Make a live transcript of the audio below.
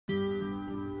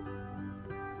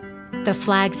The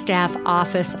Flagstaff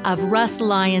office of Russ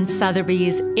Lyon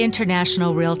Sotheby's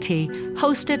International Realty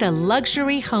hosted a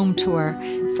luxury home tour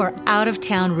for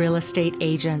out-of-town real estate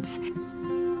agents.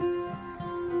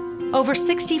 Over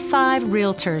 65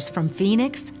 realtors from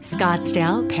Phoenix,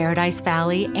 Scottsdale, Paradise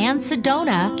Valley, and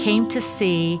Sedona came to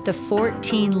see the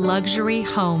 14 luxury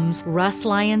homes Russ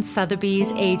Lyon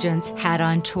Sotheby's agents had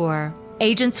on tour.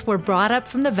 Agents were brought up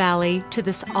from the valley to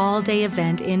this all-day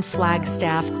event in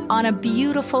Flagstaff on a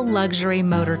beautiful luxury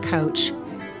motor coach.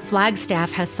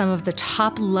 Flagstaff has some of the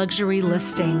top luxury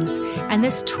listings, and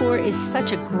this tour is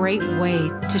such a great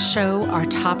way to show our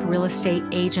top real estate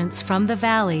agents from the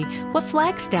valley what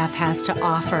Flagstaff has to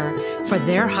offer for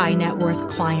their high net worth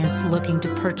clients looking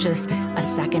to purchase a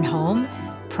second home,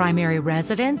 primary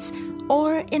residence,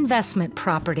 or investment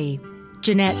property.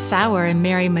 Jeanette Sauer and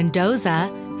Mary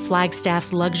Mendoza,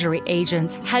 Flagstaff's luxury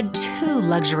agents, had 2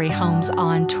 luxury homes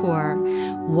on tour.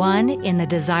 One in the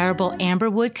desirable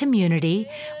Amberwood community,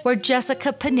 where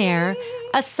Jessica Panair,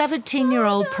 a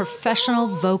 17-year-old professional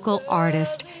vocal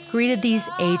artist, greeted these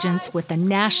agents with the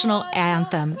national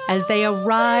anthem as they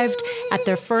arrived at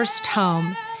their first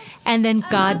home, and then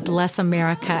God Bless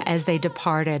America as they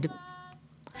departed.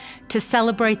 To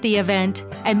celebrate the event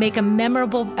and make a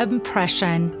memorable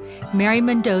impression, Mary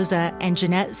Mendoza and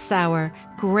Jeanette Sauer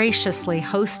graciously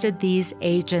hosted these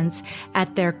agents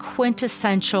at their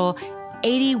quintessential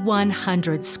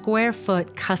 8,100 square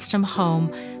foot custom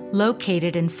home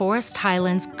located in Forest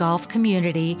Highlands Golf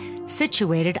Community,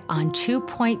 situated on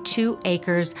 2.2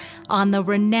 acres on the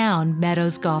renowned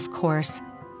Meadows Golf Course.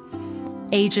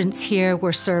 Agents here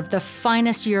were served the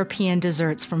finest European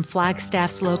desserts from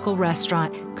Flagstaff's local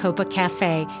restaurant, Copa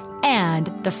Cafe, and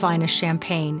the finest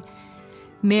champagne.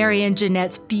 Mary and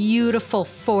Jeanette's beautiful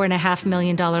 $4.5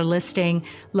 million listing,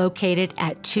 located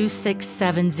at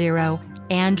 2670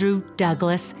 Andrew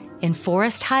Douglas in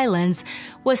Forest Highlands,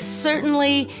 was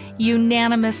certainly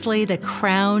unanimously the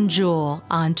crown jewel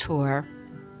on tour.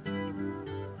 Good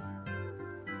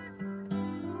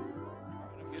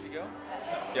to go?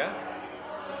 Yeah?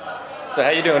 So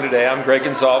how you doing today? I'm Greg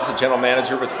Gonzalez, the General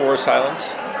Manager with Forest Highlands,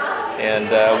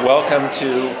 and welcome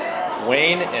to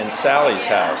Wayne and Sally's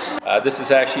house. This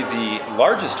is actually the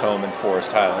largest home in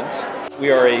Forest Highlands.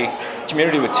 We are a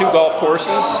community with 2 golf courses.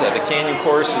 The Canyon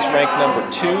course is ranked number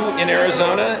 2 in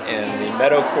Arizona, and the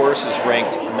Meadow course is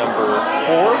ranked number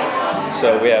 4.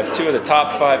 So we have 2 of the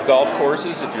top 5 golf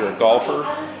courses if you're a golfer.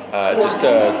 Just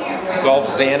a golf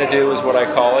Xanadu is what I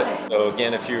call it. So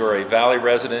again, if you are a valley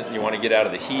resident and you want to get out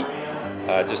of the heat,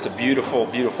 just a beautiful,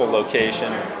 beautiful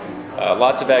location.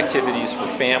 Lots of activities for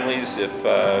families if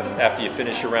after you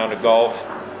finish your round of golf.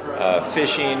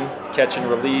 Fishing, catch and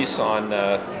release on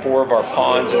 4 of our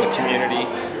ponds in the community,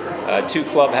 2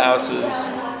 clubhouses,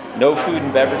 no food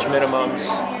and beverage minimums,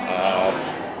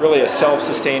 really a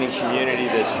self-sustaining community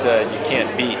that you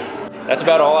can't beat. That's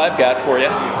about all I've got for you,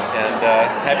 and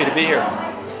happy to be here.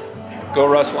 Go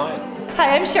Russ Lyon.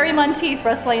 Hi, I'm Sherry Monteith,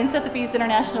 Russ Lyon Sotheby's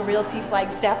International Realty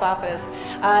Flagstaff office.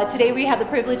 Today we had the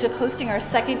privilege of hosting our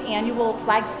 2nd annual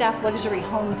Flagstaff Luxury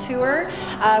Home Tour.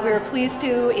 We were pleased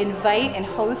to invite and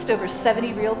host over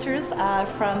 70 realtors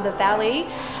from the Valley,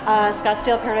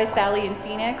 Scottsdale, Paradise Valley, and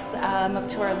Phoenix, up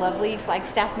to our lovely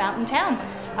Flagstaff mountain town.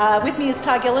 With me is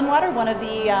Todd Gillenwater, one of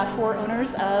the 4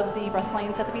 owners of the Russ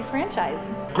Lyon Sotheby's franchise.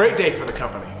 Great day for the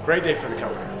company. Great day for the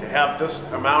company. To have this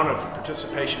amount of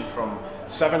participation from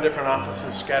 7 different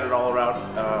offices scattered all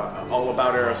around, all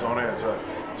about Arizona is a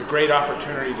great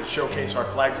opportunity to showcase our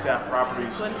Flagstaff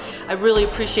properties. I really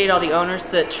appreciate all the owners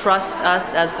that trust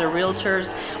us as their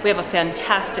realtors. We have a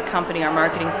fantastic company. Our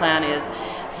marketing plan is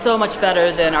so much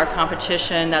better than our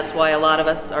competition. That's why a lot of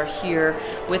us are here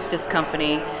with this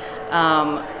company.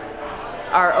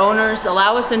 Our owners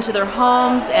allow us into their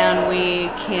homes, and we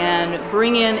can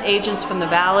bring in agents from the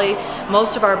Valley.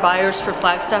 Most of our buyers for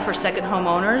Flagstaff are second home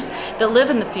owners that live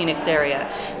in the Phoenix area.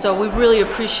 So we really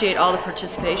appreciate all the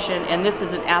participation, and this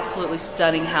is an absolutely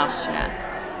stunning house, Jeanette.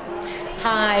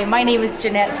 Hi, my name is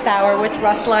Jeanette Sauer with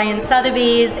Russ Lyon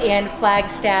Sotheby's in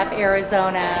Flagstaff,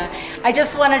 Arizona. I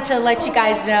just wanted to let you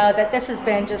guys know that this has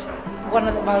been just one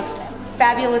of the most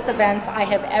fabulous events I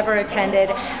have ever attended.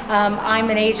 I'm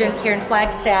an agent here in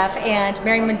Flagstaff, and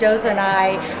Mary Mendoza and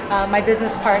I, my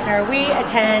business partner, we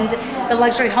attend the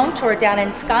luxury home tour down in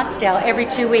Scottsdale every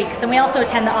 2 weeks, and we also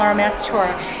attend the RMS tour.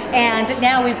 And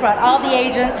now we've brought all the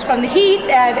agents from the heat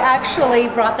and actually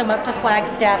brought them up to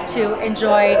Flagstaff to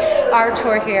enjoy our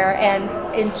tour here and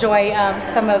enjoy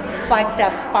some of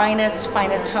Flagstaff's finest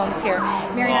homes here.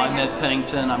 Mary, I'm Ned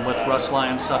Pennington. I'm with Russ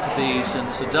Lyon Sotheby's in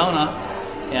Sedona,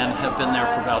 and have been there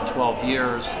for about 12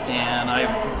 years, and I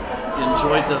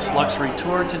enjoyed this luxury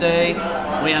tour today.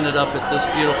 We ended up at this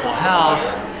beautiful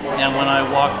house, and when I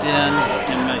walked in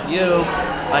and met you,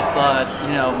 I thought,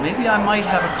 you know, maybe I might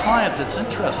have a client that's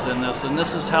interested in this, and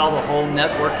this is how the whole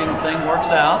networking thing works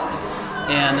out.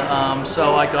 And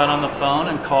so I got on the phone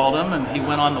and called him, and he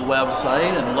went on the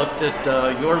website and looked at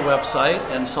your website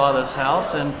and saw this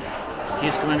house, and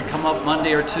he's going to come up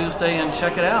Monday or Tuesday and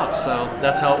check it out. So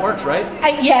that's how it works, right?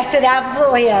 Yes, it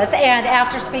absolutely is. And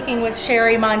after speaking with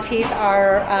Sherry Monteith,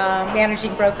 our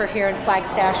managing broker here in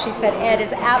Flagstaff, she said Ed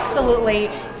is absolutely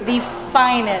the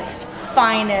finest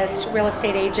real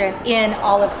estate agent in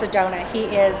all of Sedona. He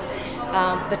is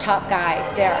the top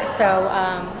guy there. So,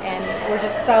 and we're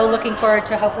just so looking forward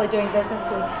to hopefully doing business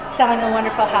and selling a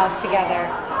wonderful house together.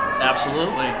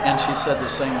 Absolutely, and she said the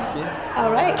same with you.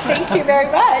 All right, thank you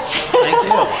very much. Thank you.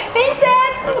 Thanks,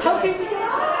 Ed. Hope to see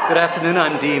you. Good afternoon,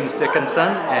 I'm Deems Dickinson,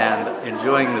 and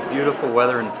enjoying the beautiful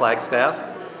weather in Flagstaff,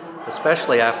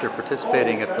 especially after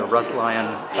participating at the Russ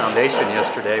Lyon Foundation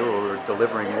yesterday, where we were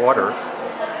delivering water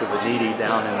to the needy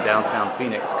down in downtown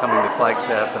Phoenix. Coming to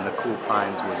Flagstaff and the cool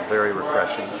pines was very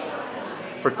refreshing.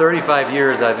 For 35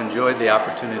 years, I've enjoyed the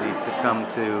opportunity to come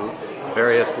to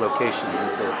various locations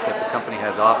that the company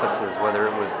has offices, whether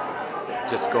it was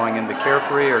just going into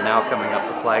Carefree or now coming up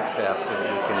to Flagstaff, so that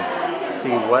we can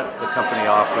see what the company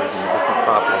offers and the different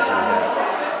properties we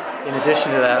have. In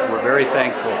addition to that, we're very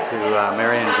thankful to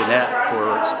Mary and Jeanette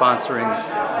for sponsoring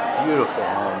a beautiful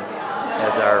home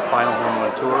as our final home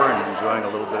on tour and enjoying a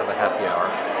little bit of a happy hour.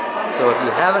 So if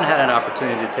you haven't had an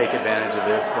opportunity to take advantage of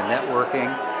this, the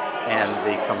networking and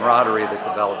the camaraderie that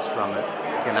develops from it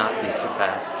cannot be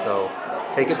surpassed. So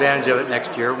take advantage of it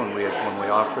next year when we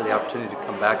offer the opportunity to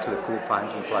come back to the cool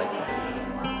pines in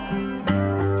Flagstaff.